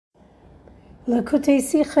Lakutei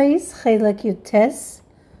Sichos, Chelek Yutes,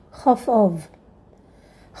 Chof Ov.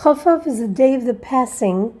 Chof Ov is the day of the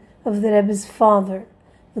passing of the Rebbe's father,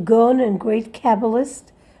 the Gaon and great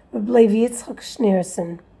Kabbalist, Reb Levi Yitzchak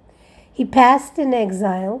Schneerson. He passed in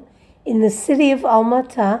exile in the city of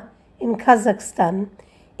Almaty in Kazakhstan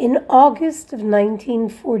in August of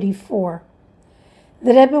 1944.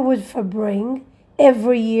 The Rebbe would farbring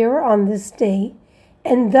every year on this day,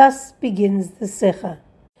 and thus begins the Sikha.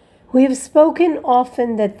 We have spoken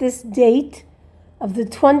often that this date of the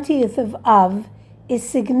 20th of Av is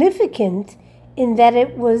significant in that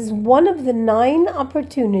it was one of the 9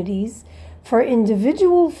 opportunities for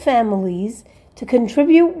individual families to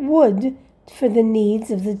contribute wood for the needs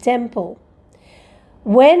of the temple.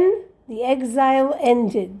 When the exile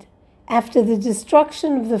ended after the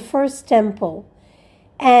destruction of the first temple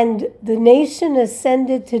and the nation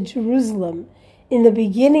ascended to Jerusalem in the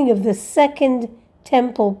beginning of the second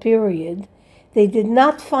temple period, they did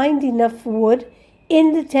not find enough wood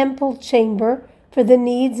in the temple chamber for the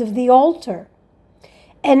needs of the altar.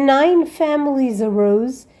 And 9 families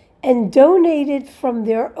arose and donated from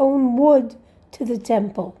their own wood to the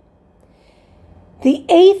temple. The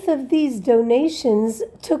 8th of these donations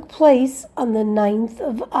took place on the 9th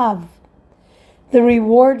of Av. The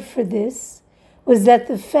reward for this was that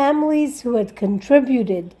the families who had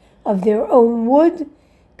contributed of their own wood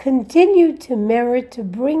continued to merit to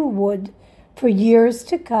bring wood for years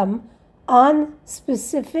to come on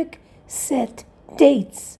specific set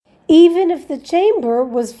dates, even if the chamber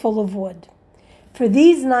was full of wood. For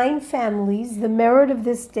these 9 families, the merit of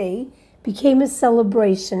this day became a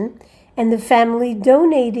celebration, and the family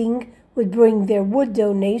donating would bring their wood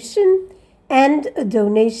donation and a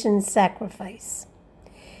donation sacrifice.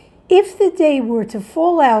 If the day were to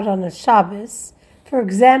fall out on a Shabbos, for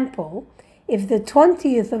example, if the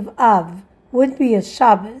 20th of Av would be a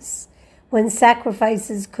Shabbos, when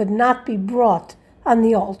sacrifices could not be brought on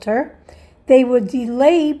the altar, they would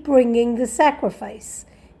delay bringing the sacrifice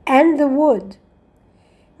and the wood.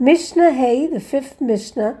 Mishnah Hay, the 5th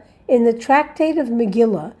Mishnah, in the Tractate of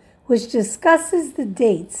Megillah, which discusses the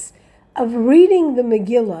dates of reading the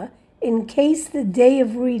Megillah in case the day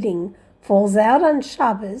of reading falls out on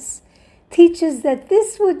Shabbos, teaches that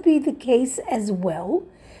this would be the case as well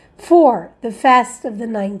for the fast of the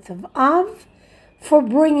 9th of Av, for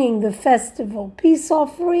bringing the festival peace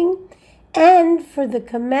offering, and for the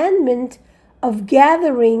commandment of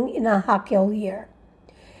gathering in a Hakel year.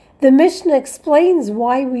 The Mishnah explains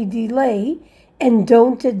why we delay and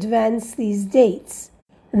don't advance these dates.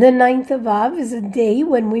 The 9th of Av is a day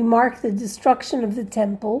when we mark the destruction of the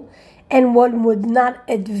temple, and one would not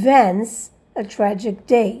advance a tragic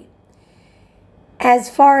day.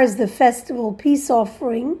 As far as the festival peace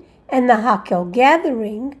offering and the Hakel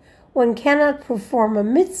gathering, one cannot perform a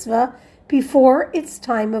mitzvah before its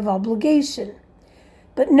time of obligation.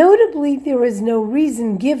 But notably, there is no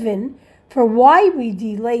reason given for why we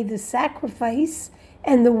delay the sacrifice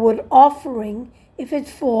and the wood offering if it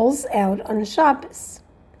falls out on Shabbos.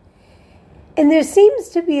 And there seems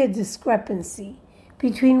to be a discrepancy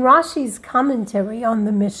between Rashi's commentary on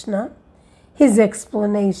the Mishnah, his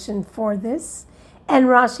explanation for this, and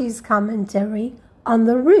Rashi's commentary on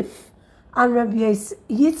the Rif, on Rabbi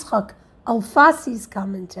Yitzchak Alfasi's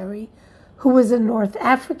commentary, who was a North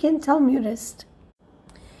African Talmudist.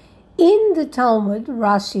 In the Talmud,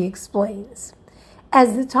 Rashi explains,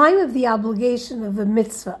 as the time of the obligation of the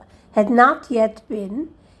mitzvah had not yet been,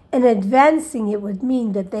 and advancing it would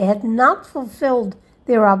mean that they had not fulfilled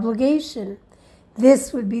their obligation.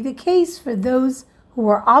 This would be the case for those who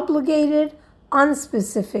were obligated on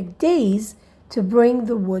specific days to bring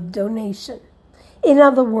the wood donation. In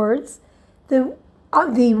other words, the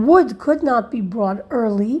wood could not be brought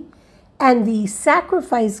early, and the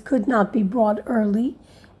sacrifice could not be brought early,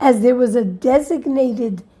 as there was a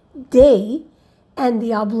designated day, and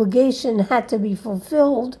the obligation had to be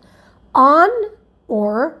fulfilled on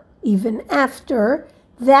or even after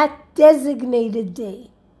that designated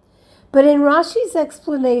day. But in Rashi's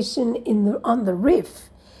explanation on the Rif,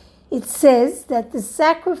 it says that the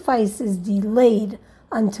sacrifice is delayed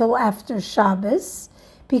until after Shabbos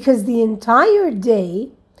because the entire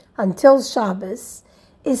day until Shabbos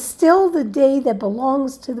is still the day that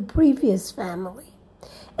belongs to the previous family.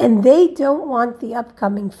 And they don't want the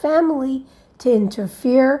upcoming family to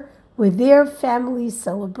interfere with their family's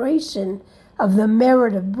celebration of the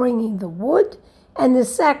merit of bringing the wood and the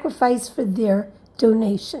sacrifice for their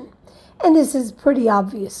donation. And this is a pretty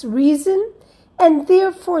obvious reason, and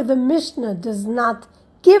therefore the Mishnah does not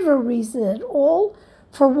give a reason at all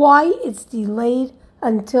for why it's delayed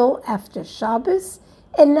until after Shabbos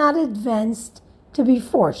and not advanced to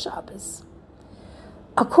before Shabbos.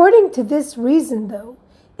 According to this reason, though,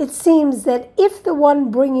 it seems that if the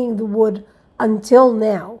one bringing the wood until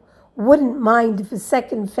now wouldn't mind if a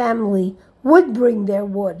second family would bring their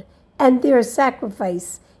wood and their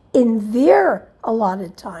sacrifice in their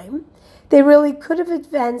allotted time, they really could have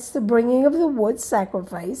advanced the bringing of the wood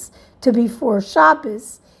sacrifice to before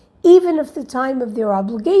Shabbos, even if the time of their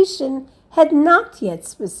obligation had not yet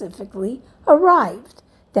specifically arrived.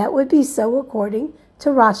 That would be so according to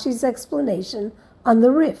Rashi's explanation on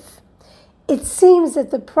the Rif. It seems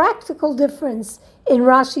that the practical difference in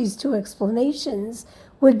Rashi's two explanations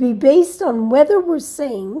would be based on whether we're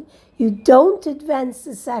saying you don't advance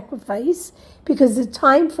the sacrifice because the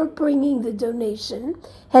time for bringing the donation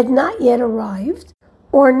had not yet arrived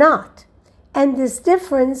or not. And this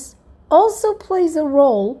difference also plays a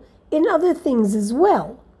role in other things as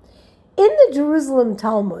well. In the Jerusalem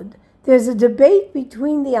Talmud, there's a debate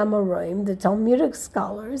between the Amoraim, the Talmudic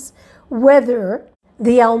scholars, whether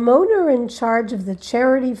the almoner in charge of the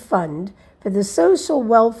charity fund for the social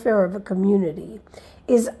welfare of a community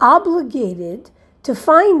is obligated to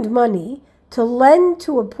find money to lend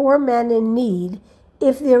to a poor man in need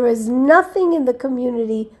if there is nothing in the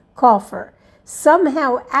community coffer,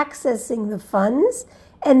 somehow accessing the funds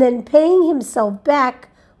and then paying himself back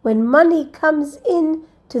when money comes in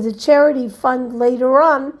to the charity fund later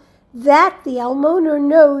on that the almoner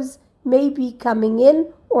knows may be coming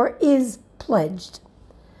in or is pledged.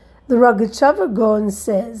 The Rogatchover Gaon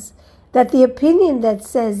says that the opinion that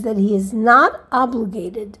says that he is not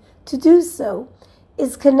obligated to do so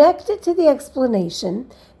is connected to the explanation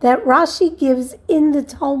that Rashi gives in the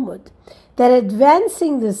Talmud, that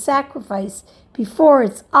advancing the sacrifice before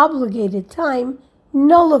its obligated time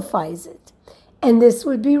nullifies it. And this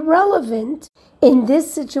would be relevant in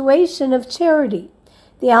this situation of charity.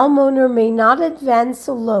 The almoner may not advance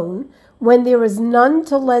a loan when there is none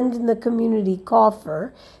to lend in the community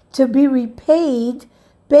coffer to be repaid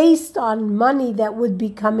based on money that would be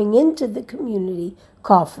coming into the community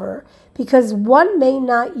coffer, because one may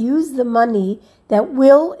not use the money that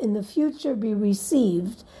will in the future be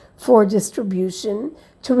received for distribution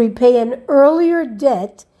to repay an earlier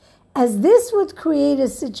debt, as this would create a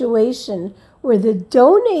situation where the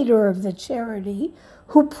donator of the charity,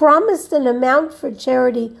 who promised an amount for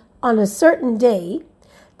charity on a certain day,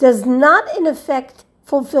 does not in effect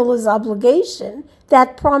fulfill his obligation,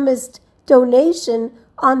 that promised donation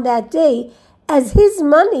on that day, as his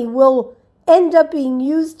money will end up being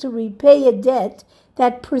used to repay a debt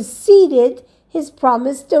that preceded his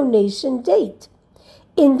promised donation date.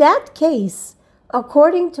 In that case,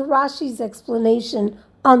 according to Rashi's explanation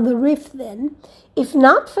on the Rif then, if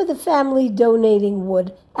not for the family donating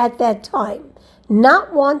wood at that time,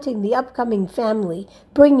 not wanting the upcoming family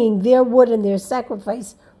bringing their wood and their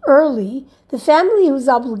sacrifice early, the family whose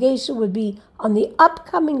obligation would be on the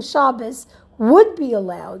upcoming Shabbos would be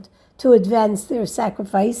allowed to advance their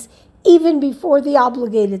sacrifice even before the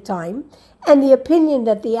obligated time, and the opinion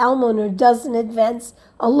that the almoner doesn't advance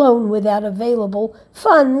a loan without available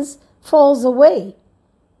funds falls away.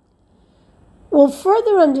 We'll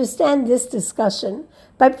further understand this discussion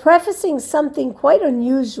by prefacing something quite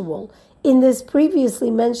unusual in this previously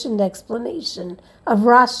mentioned explanation of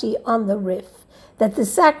Rashi on the Rif, that the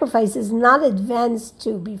sacrifice is not advanced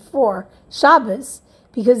to before Shabbos,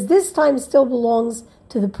 because this time still belongs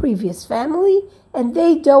to the previous family, and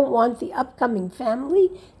they don't want the upcoming family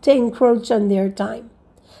to encroach on their time.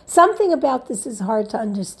 Something about this is hard to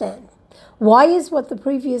understand. Why is what the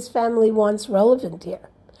previous family wants relevant here?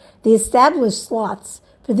 The established slots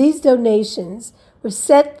for these donations were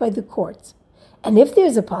set by the courts, and if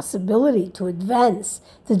there's a possibility to advance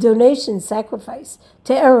the donation sacrifice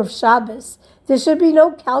to Erev Shabbos, there should be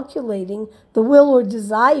no calculating the will or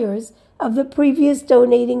desires of the previous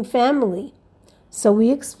donating family. So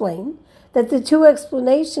we explain that the two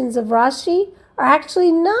explanations of Rashi are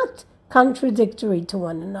actually not contradictory to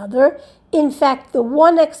one another. In fact, the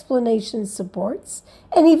one explanation supports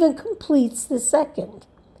and even completes the second.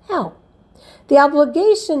 How? The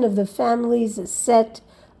obligation of the families is set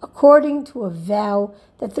according to a vow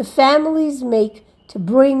that the families make to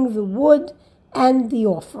bring the wood and the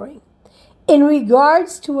offering. In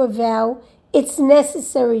regards to a vow, it's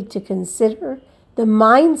necessary to consider the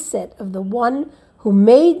mindset of the one who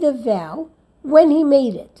made the vow when he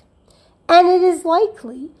made it. And it is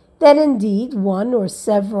likely that indeed one or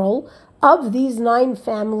several of these 9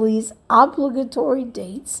 families' obligatory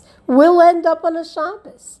dates will end up on a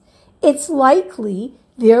Shabbos. It's likely,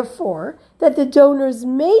 therefore, that the donors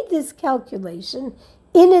made this calculation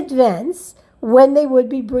in advance when they would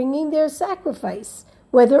be bringing their sacrifice,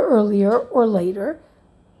 whether earlier or later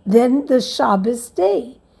than the Shabbos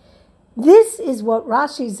day. This is what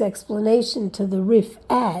Rashi's explanation to the Rif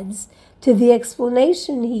adds to the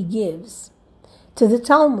explanation he gives to the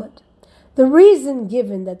Talmud. The reason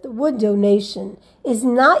given that the wood donation is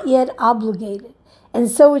not yet obligated, and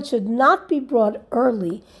so it should not be brought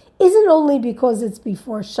early, isn't only because it's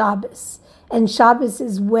before Shabbos, and Shabbos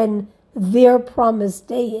is when their promised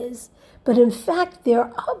day is, but in fact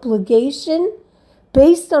their obligation,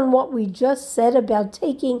 based on what we just said about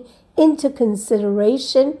taking into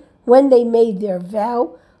consideration when they made their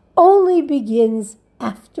vow, only begins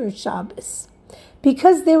after Shabbos.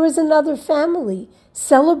 Because there is another family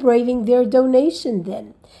celebrating their donation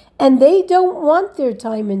then, and they don't want their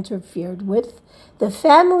time interfered with, the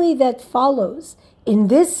family that follows in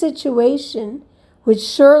this situation, which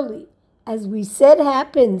surely, as we said,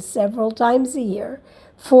 happens several times a year,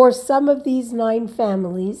 for some of these 9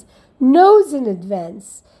 families, knows in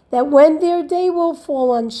advance that when their day will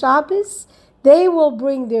fall on Shabbos, they will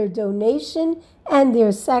bring their donation and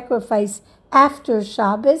their sacrifice after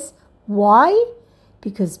Shabbos. Why?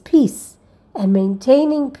 Because peace and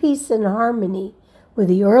maintaining peace and harmony with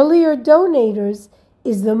the earlier donators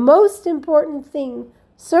is the most important thing,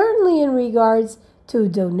 certainly in regards to a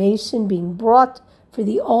donation being brought for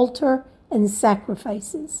the altar and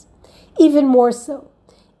sacrifices. Even more so,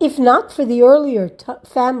 if not for the earlier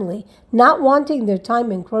family not wanting their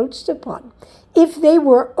time encroached upon, if they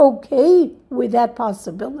were okay with that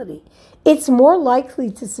possibility, it's more likely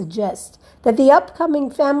to suggest that the upcoming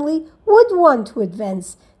family would want to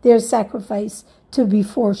advance their sacrifice to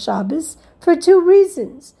before Shabbos for 2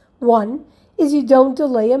 reasons. One is you don't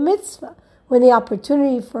delay a mitzvah. When the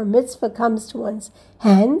opportunity for a mitzvah comes to one's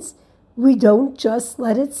hands, we don't just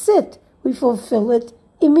let it sit. We fulfill it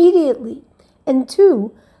immediately. And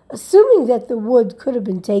 2, assuming that the wood could have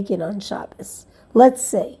been taken on Shabbos, let's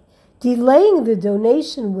say, delaying the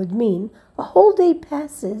donation would mean a whole day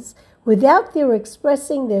passes without their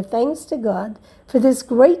expressing their thanks to God for this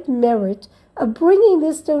great merit of bringing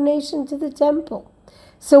this donation to the temple.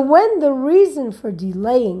 So when the reason for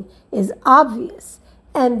delaying is obvious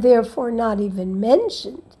and therefore not even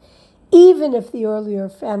mentioned, even if the earlier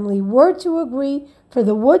family were to agree for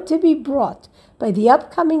the wood to be brought by the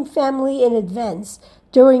upcoming family in advance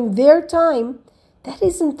during their time, that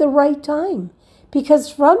isn't the right time.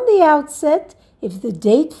 Because from the outset, if the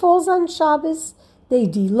date falls on Shabbos, they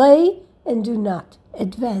delay and do not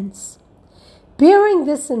advance. Bearing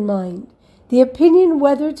this in mind, the opinion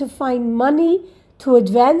whether to find money to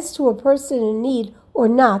advance to a person in need or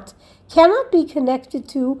not cannot be connected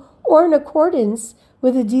to or in accordance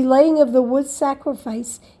with the delaying of the wood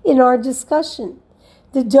sacrifice in our discussion.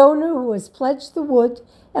 The donor who has pledged the wood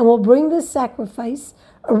and will bring the sacrifice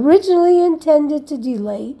originally intended to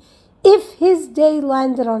delay if his day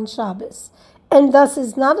landed on Shabbos, and thus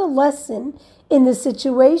is not a lesson in the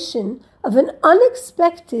situation of an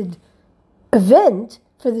unexpected event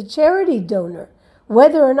for the charity donor,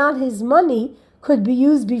 whether or not his money could be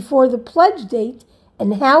used before the pledge date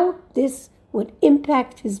and how this would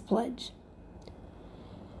impact his pledge.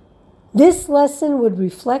 This lesson would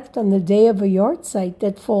reflect on the day of a yahrzeit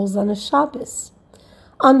that falls on a Shabbos.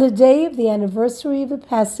 On the day of the anniversary of the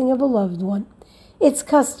passing of a loved one, it's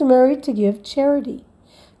customary to give charity,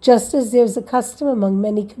 just as there's a custom among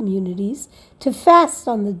many communities to fast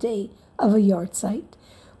on the day of a yahrzeit,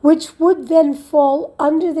 which would then fall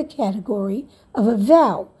under the category of a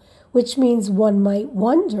vow, which means one might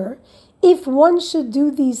wonder if one should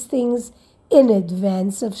do these things in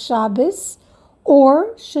advance of Shabbos,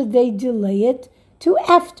 or should they delay it to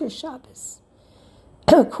after Shabbos.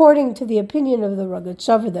 According to the opinion of the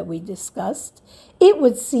Rogatchover that we discussed, it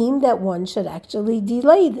would seem that one should actually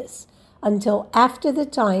delay this until after the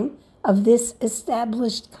time of this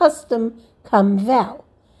established custom come vow.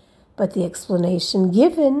 But the explanation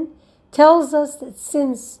given tells us that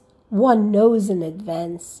since one knows in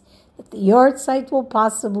advance that the yahrzeit will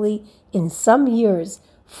possibly, in some years,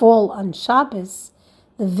 fall on Shabbos,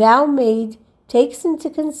 the vow made takes into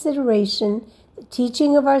consideration the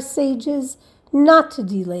teaching of our sages not to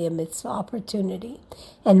delay a mitzvah opportunity,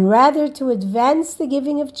 and rather to advance the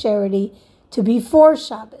giving of charity to before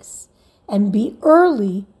Shabbos and be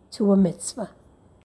early to a mitzvah.